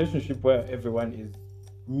a relationship where everyone is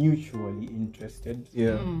mutually interested,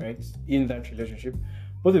 Yeah. right, in that relationship,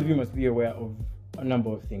 both of you must be aware of a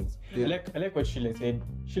number of things. Yeah. I like what Sheila said.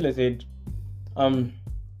 Sheila said,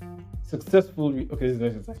 successful. Okay, this is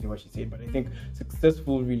not exactly what she said, but I think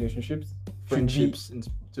successful relationships, should be- Friendships,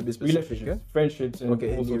 to be specific. relationships, friendships, and Okay,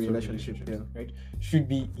 all any sorts of relationship, relationships, right, should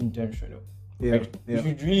be intentional. Yeah, Right? yeah, You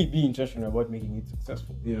should really be intentional about making it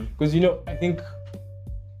successful. yeah, Because I think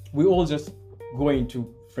we all just go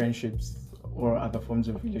into friendships or other forms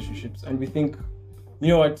of relationships, and we think,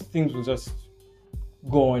 things will just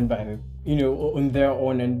go on by, on their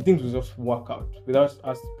own, and things will just work out without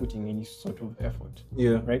us putting any sort of effort,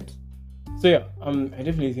 yeah. right? So yeah, I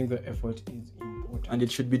definitely think that effort is important. And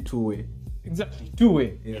it should be two-way. Exactly,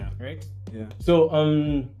 two-way, Yeah, right? yeah, So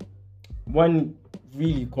one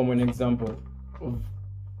really common example of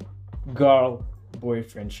girl-boy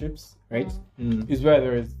friendships, right, is where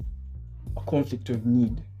there is a conflict of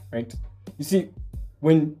need, right? You see,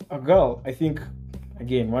 when a girl, I think,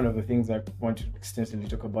 again, one of the things I want to extensively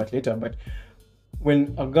talk about later, but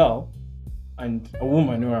when a girl and a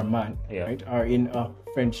woman or a man, Yeah. right, are in a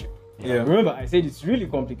friendship, yeah, remember I said it's really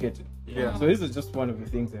complicated. Yeah. So this is just one of the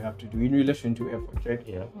things they have to do in relation to effort, right?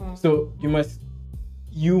 Yeah. So you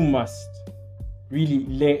must really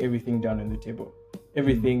lay everything down on the table.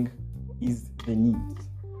 Everything is the needs.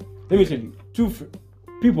 Let me tell you,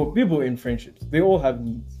 people in friendships, they all have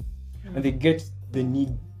needs, and they get the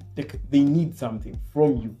need. They need something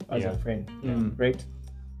from you as a friend, right?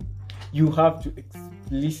 You have to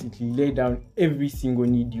explicitly lay down every single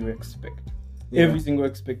need you expect, every single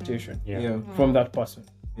expectation from that person,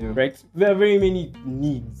 right? There are very many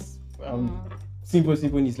needs, simple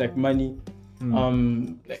needs like money,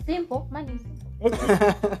 Simple, money is simple.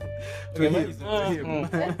 Okay, money is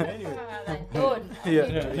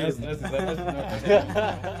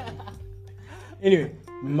anyway,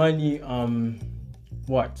 money,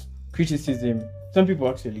 what? Criticism. Some people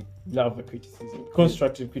actually love a criticism,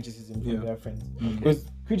 constructive criticism from their friends. Because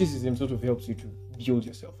criticism sort of helps you to build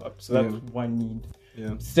yourself up. So that's one need.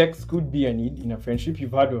 Sex could be a need in a friendship.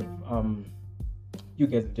 You've heard of, you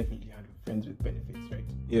guys have definitely heard of friends with benefits, right?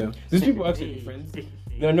 Yeah. These people are actually friends.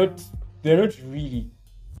 They're not really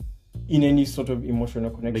in any sort of emotional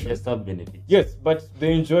They connection. just have benefits. Yes, but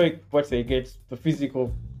they enjoy what they get, the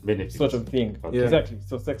physical Benefits. sort of thing. Okay. Yeah. Exactly.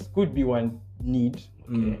 So sex could be one need,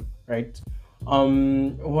 right?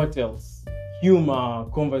 What else? Humor,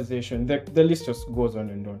 conversation. The list just goes on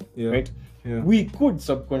and on, right? Yeah. We could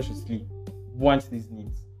subconsciously want these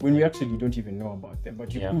needs when we actually don't even know about them,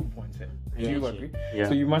 but you could want them. Do you agree? Yeah.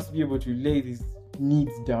 So you must be able to lay these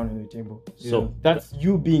needs down on the table. So That's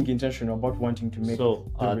you being intentional about wanting to make the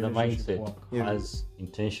relationship mindset work. has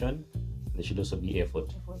intention. There should also be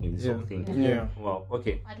effort in this whole thing. Yeah. Wow.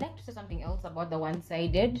 Okay. I'd like to say something else about the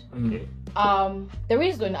one-sided. Okay. The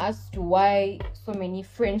reason as to why so many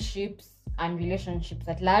friendships and relationships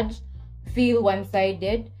at large feel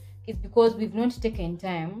one-sided is because we've not taken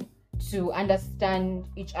time to understand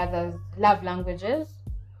each other's love languages.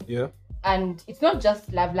 Yeah. And it's not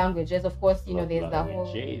just love languages, of course, there's the whole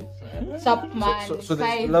Chapman, So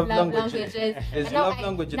there's 5 love love languages. languages. There's And now love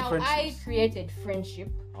language in now I friendships. created friendship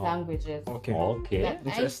languages. Okay. Okay. Like, I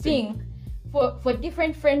Interesting. think for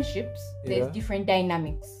different friendships, there's Yeah. different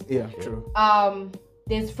dynamics. Yeah. True.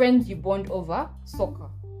 There's friends you bond over soccer.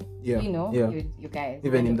 Yeah. Yeah. You guys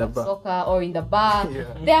Even bond in the over bar. soccer or in the bar. Yeah.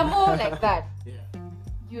 They are more like that. Yeah.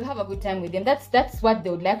 You have a good time with them. That's what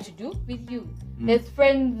they would like to do with you. There's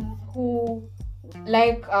friends who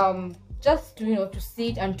like just to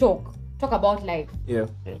sit and talk about life. Yeah.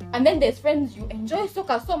 And then there's friends you enjoy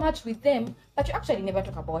soccer so much with them, but you actually never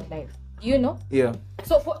talk about life. Yeah.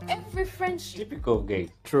 So for every friendship, Typical gay.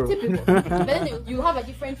 True. typical. But then you have a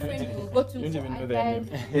different friend you will go to. You don't even for know their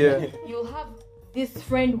advice. Yeah. You'll have this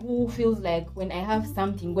friend who feels like when I have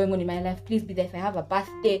something going on in my life, please be there. If I have a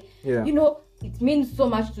birthday, Yeah. it means so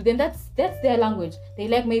much to them. That's their language. They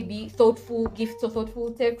like maybe thoughtful gifts or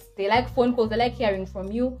thoughtful texts. They like phone calls. They like hearing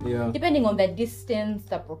from you. Yeah. Depending on the distance,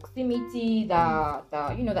 the proximity,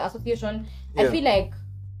 the association. I Yeah. feel like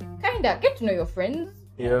kinda get to know your friends.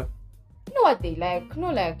 Yeah. Know what they like.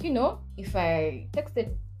 If I texted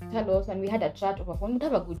Carlos and we had a chat over phone, we'd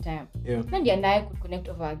have a good time. Yeah. Danny and I could connect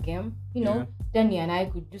over a game. Yeah. Danny and I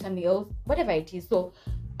could do something else, whatever it is. So,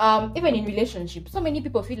 even in relationships, so many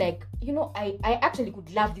people feel like, I actually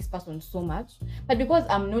could love this person so much, but because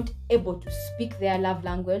I'm not able to speak their love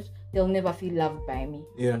language, they'll never feel loved by me.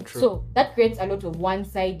 Yeah. True. So that creates a lot of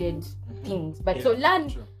one-sided things. But so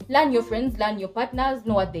learn your friends, learn your partners,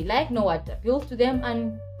 know what they like, know what appeals to them,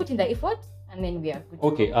 and put in the effort, and then we are good.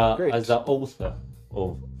 Okay. Great. As the author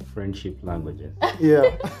of Friendship Languages,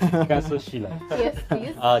 Yeah. Castle Sheila. Yes,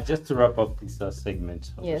 please. Just to wrap up this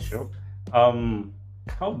segment of Yes. the show,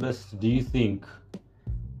 how best do you think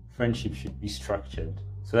friendship should be structured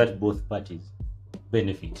so that both parties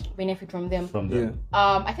benefit Benefit from them. from Yeah. them?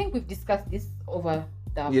 I think we've discussed this over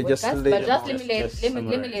the Yeah, just podcast, lay but them just out. let me lay, Just let me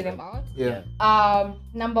summarize lay them them. out. Yeah.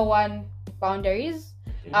 Number one, boundaries.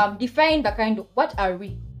 Okay. Define the kind of what are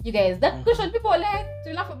we? You guys, that question people like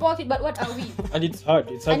to laugh about it, but what are we? And it's hard.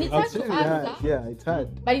 It's hard And to it's answer. hard to Yeah. answer. Yeah. It's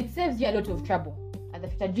hard But it saves you a lot of trouble at the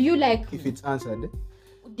future. Do you like if me? it's answered.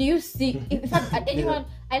 Do you see? In fact, at anyone,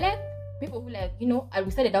 I like people who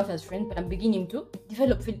we started out as friends, but I'm beginning to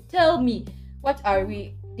develop. Tell me, what are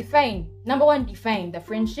we? Define. Number one, define the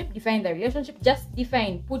friendship, define the relationship. Just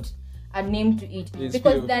define. Put a name to it, There's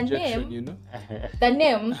because fear of the rejection,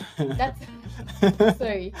 name, that's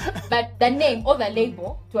sorry, but the name or the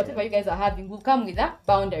label to whatever you guys are having will come with the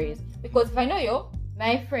boundaries. Because if I know you're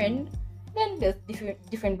my friend, then there's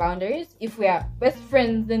different boundaries. If we are best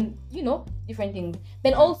friends, then different things.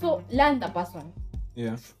 Then also learn the person.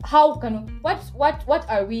 Yeah. How can what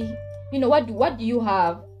are we? What do you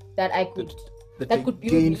have that I could that could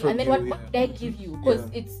build gain me, from and then you, what did I give you? Because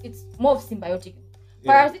Yeah. it's more of symbiotic.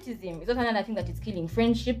 Yeah. Parasitism is not another thing that is killing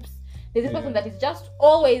friendships. There's this person that is just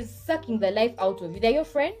always sucking the life out of you. They're your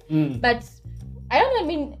friend, but I don't know. I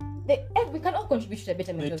mean, we can all contribute to the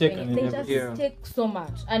betterment They of take things. and They they just never- take so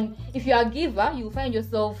much, and if you are a giver, you find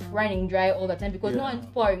yourself running dry all the time because no Yeah. one's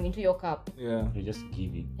pouring into your cup. Yeah. You're just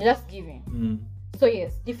giving. You're just giving. So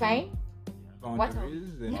yes, define.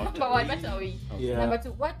 Boundaries and- Number one, what are we? Yeah. Number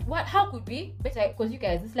two, how could we better? Because you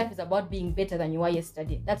guys, this life is about being better than you were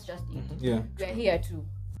yesterday. That's just it. Yeah. We are here to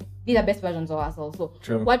be the best versions of ourselves. So,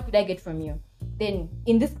 True. what could I get from you? Then,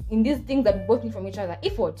 in these things that we both need from each other,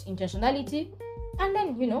 effort, intentionality, and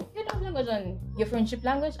then your love language and your friendship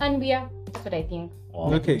language, and that's what I think.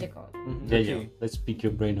 Wow. Okay. Take out. Daniel, Okay. let's pick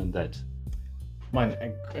your brain on that. Man,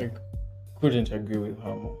 I couldn't agree with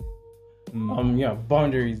her more. Yeah,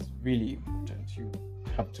 boundaries really important. You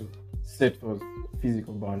have to set those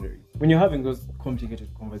physical boundaries when you're having those complicated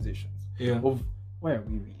conversations Yeah. of why are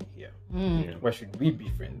we really here? Yeah. Why should we be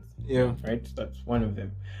friends? Yeah. Right, that's one of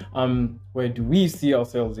them. Where do we see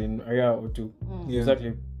ourselves in a year or two? Yeah.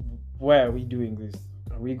 Exactly. Why are we doing this?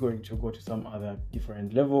 Are we going to go to some other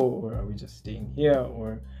different level, or are we just staying here?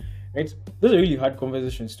 Or right, those are really hard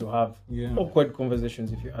conversations to have. Yeah. Awkward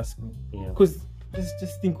conversations, if you ask me. Yeah. Because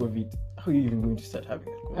just think of it. How are you even going to start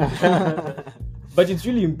having that conversation? But it's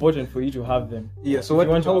really important for you to have them. Yeah. So If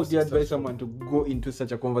you want to how have would you advise successful- someone to go into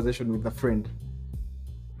such a conversation with a friend?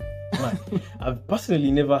 Man, I've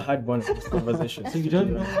personally never had one of these conversations. So you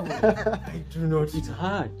don't know. I do not. It's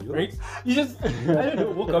hard. Right? You just, I don't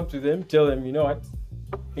know, walk up to them, tell them, you know what?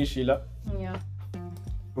 Hey, Sheila, Yeah.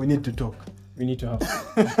 We need to talk. we need to have.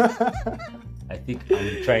 I think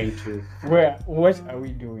I'm trying to. What are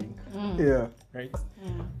we doing? Yeah. Right?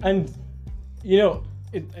 And,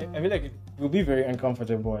 I feel like it will be very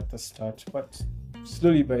uncomfortable at the start, but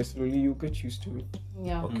slowly you'll get used to it.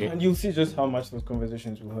 Yeah. Okay. And you'll see just how much those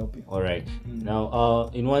conversations will help you. All right. Now,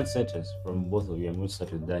 in one sentence from both of you, I'm going to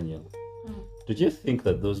start with Daniel. Do you think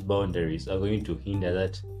that those boundaries are going to hinder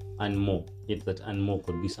that and more? Yet that and more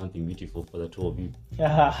could be something beautiful for the two of you.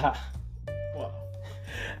 Wow.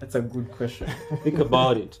 That's a good question. Think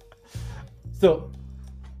about it. So,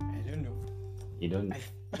 I don't know. You don't.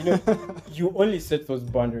 You only set those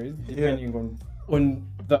boundaries depending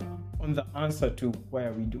on the answer to why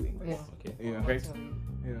are we doing this. Yeah. Okay. Yeah. Right?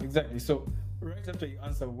 Yeah. Exactly. So right after you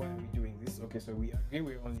answer why are we doing this, okay, so we agree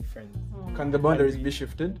we're only friends. Can the boundaries be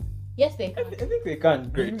shifted? Yes, they I can. think they can.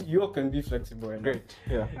 Great. You all can be flexible. And Great.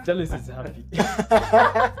 Yeah. Jealous is happy.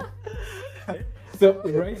 So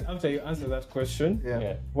right after you answer that question, Yeah.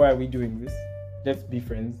 Yeah. why are we doing this? Let's be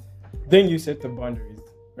friends. Then you set the boundaries,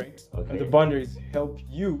 right? Okay. And the boundaries help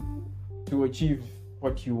you to achieve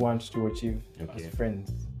what you want to achieve Okay. as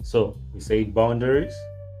friends. So we say boundaries.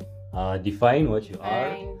 Define what you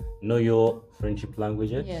are. Fine. Know your friendship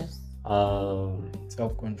languages. Yes.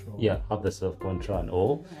 Self-control. Yeah. Have the self-control and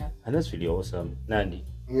all. Yeah. And that's really awesome, Nandi.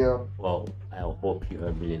 Yeah. Wow. I hope you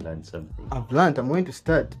have really learned something. I've learned. I'm going to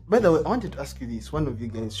start. By the way, I wanted to ask you this. One of you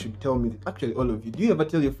guys should tell me. Actually, all of you. Do you ever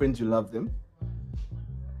tell your friends you love them?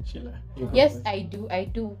 Sheila, you go Yes, first. I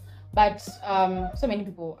do. But so many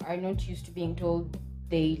people are not used to being told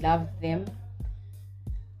they love them.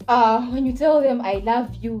 When you tell them I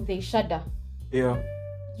love you, they shudder. Yeah.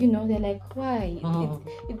 They're like, why? Oh.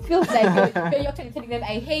 It feels like you're actually telling them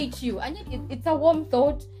I hate you, and yet it's a warm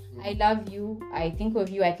thought. I love you. I think of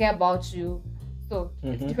you. I care about you. So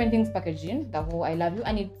it's different things packaged in the whole I love you,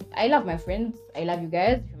 and I love my friends. I love you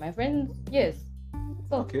guys. You're my friends. Yes.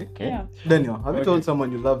 So Okay. Okay. yeah. Daniel, have you Okay. told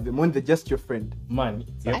someone you love them when they're just your friend? Man,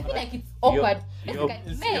 So I feel like it's awkward. you're-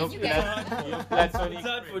 Basically, man, you guys. that's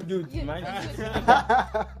hard for dudes, You- man.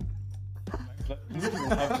 You don't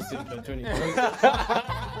even have to say platonic.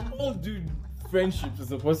 All dude friendships are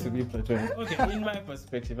supposed to be platonic. Okay, in my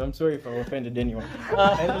perspective, I'm sorry if I offended anyone.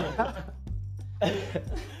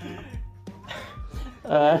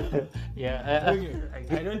 Yeah.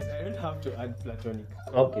 I don't have to add platonic.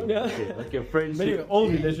 Okay. Yeah. Okay. Friendship. But anyway, all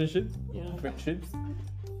relationships, Yeah. all friendships,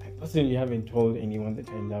 I personally haven't told anyone that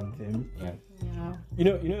I love them. Yeah. Yeah. You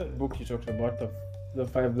know the book you talked about, the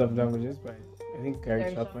 5 love languages by I think Gary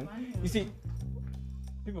Gary Chapman. Chapman, You see,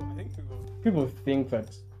 people think that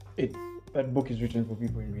that book is written for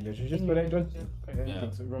people in relationships, but I don't Yeah.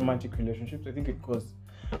 think so. Romantic relationships. I think it goes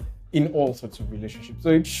in all sorts of relationships. So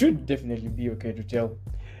it should definitely be okay to tell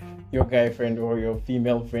your guy friend or your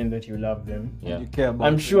female friend that you love them. Yeah. You care about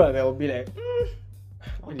I'm them. sure they'll be like,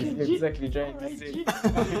 what is he exactly trying to say?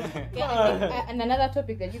 Yeah, and another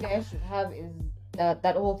topic that you guys should have is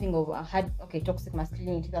that whole thing of toxic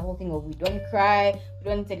masculinity, the whole thing of we don't cry, we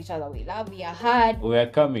don't tell each other we love, we are hard. We are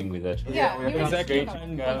coming with that. Yeah, we are you Exactly.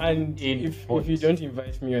 know. And if you don't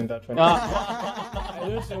invite me on that one, I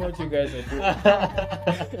don't know what you guys are doing.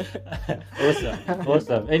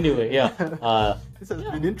 Awesome. Anyway, yeah. This has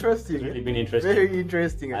been interesting. It's really been interesting. Very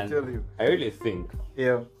interesting, I And tell you. I really think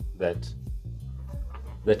Yeah. that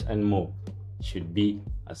and more should be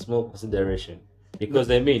a small consideration,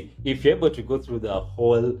 because I mean, if you're able to go through the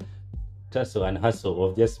whole tussle and hustle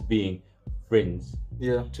of just being friends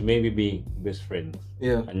Yeah. to maybe being best friends,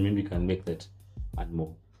 Yeah. and maybe you can make that and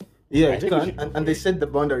more. Yeah, I it think we can. should go And for they it. said the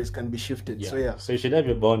boundaries can be shifted. So yeah. So you should have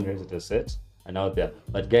your boundaries that are set and out there.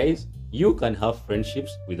 But guys, you can have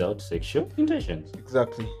friendships without sexual intentions.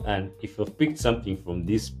 Exactly. And if you've picked something from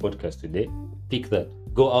this podcast today, pick that.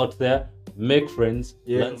 Go out there, make friends,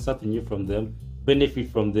 Yeah. learn something new from them, benefit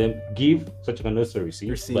from them, give, so you can also receive.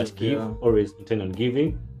 Receive, but give, yeah. always intend on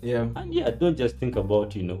giving. Yeah. And yeah, don't just think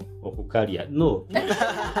about, Okukaria. No.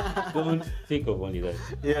 Don't think of only that.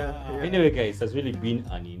 Yeah. Anyway, guys, it has really been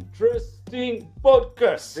an interesting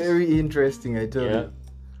podcast. Very interesting, I tell Yeah. you.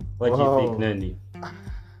 What do you Wow. think, Nani?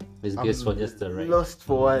 These guests were just the right. Lost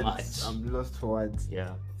for words. match. I'm lost for words.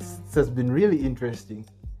 Yeah. This has been really interesting.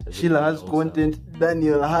 Has Sheila been has awesome. content.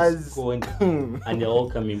 Daniel has. Going, and they're all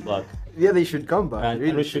coming back. Yeah, they should come back. And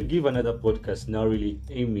really. we should give another podcast now, really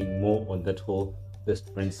aiming more on that whole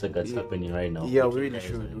best friend saga that's happening right now. Yeah, we between really guys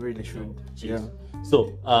should. and- Really should. Jeez. Yeah.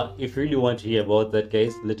 So, if you really want to hear about that,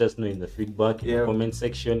 guys, let us know in the feedback, in the Yeah. comment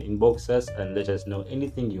section, inbox us, and let us know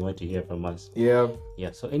anything you want to hear from us. Yeah.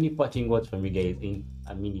 Yeah. So, any parting words from you guys in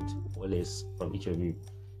a minute or less from each of you?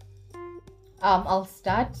 I'll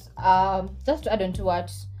start. Just to add on to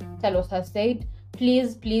what Talos has said,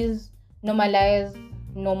 please normalize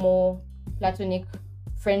normal platonic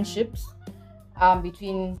friendships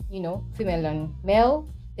between female and male.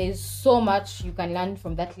 There's so much you can learn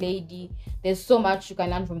from that lady. There's so much you can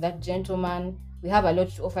learn from that gentleman. We have a lot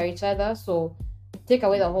to offer each other. So take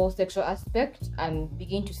away the whole sexual aspect and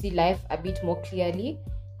begin to see life a bit more clearly.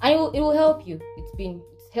 And it will help you.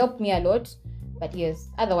 It's helped me a lot. But yes,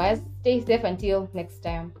 otherwise, stay safe until next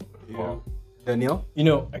time. Yeah. Daniel?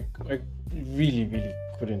 I really, really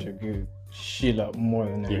couldn't agree with Sheila more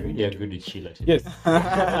than I Yeah, really really do. good with Sheila. Yes,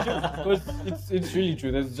 because it's really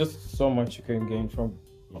true. There's just so much you can gain from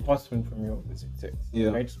a person from your opposite sex, Yeah.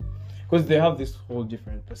 right? Because they have this whole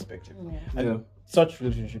different perspective, and Yeah. such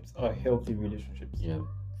relationships are healthy relationships, Yeah.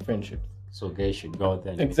 friendships. So guys should go out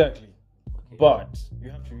there. And Exactly, Okay. but you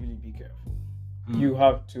have to really be careful. You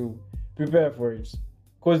have to prepare for it,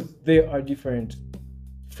 because they are different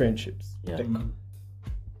friendships. Yeah. Like,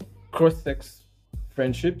 cross-sex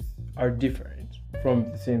friendships are different from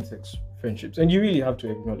the same-sex friendships, and you really have to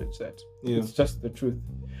acknowledge that. Yeah. It's just the truth,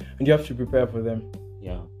 and you have to prepare for them.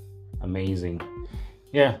 Yeah, amazing.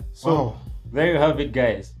 Yeah, so Wow. there you have it,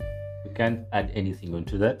 guys. We can't add anything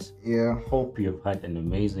onto that. Yeah. Hope you've had an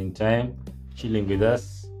amazing time chilling with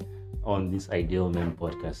us on this Ideal Men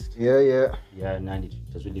podcast. Yeah. Yeah, Nandi,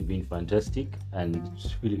 it has really been fantastic, and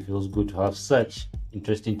it really feels good to have such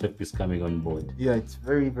interesting topics coming on board. Yeah, it's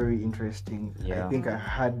very, very interesting. Yeah. I think I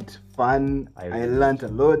had fun. I I really learned a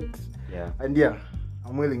lot. Yeah, And yeah,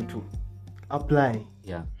 I'm willing to apply.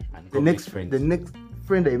 yeah. And The go next make friends. the next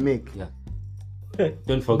friend I make. Yeah.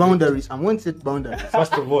 Don't forget. Boundaries. I won't set boundaries.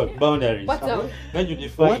 First of all, boundaries. What's up? When you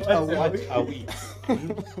define What are what are we,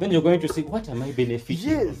 then you're going to see what am I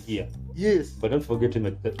benefiting from Yes. here. Yes. But don't forget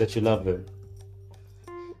that you love them.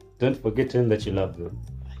 Don't forget that you love them.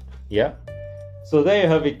 Yeah? So there you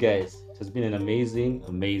have it, guys. It has been an amazing,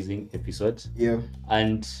 amazing episode. Yeah.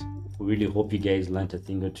 And we really hope you guys learned a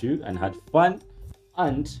thing or two and had fun.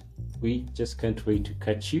 And we just can't wait to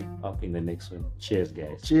catch you up in the next one. Cheers,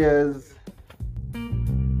 guys. Cheers.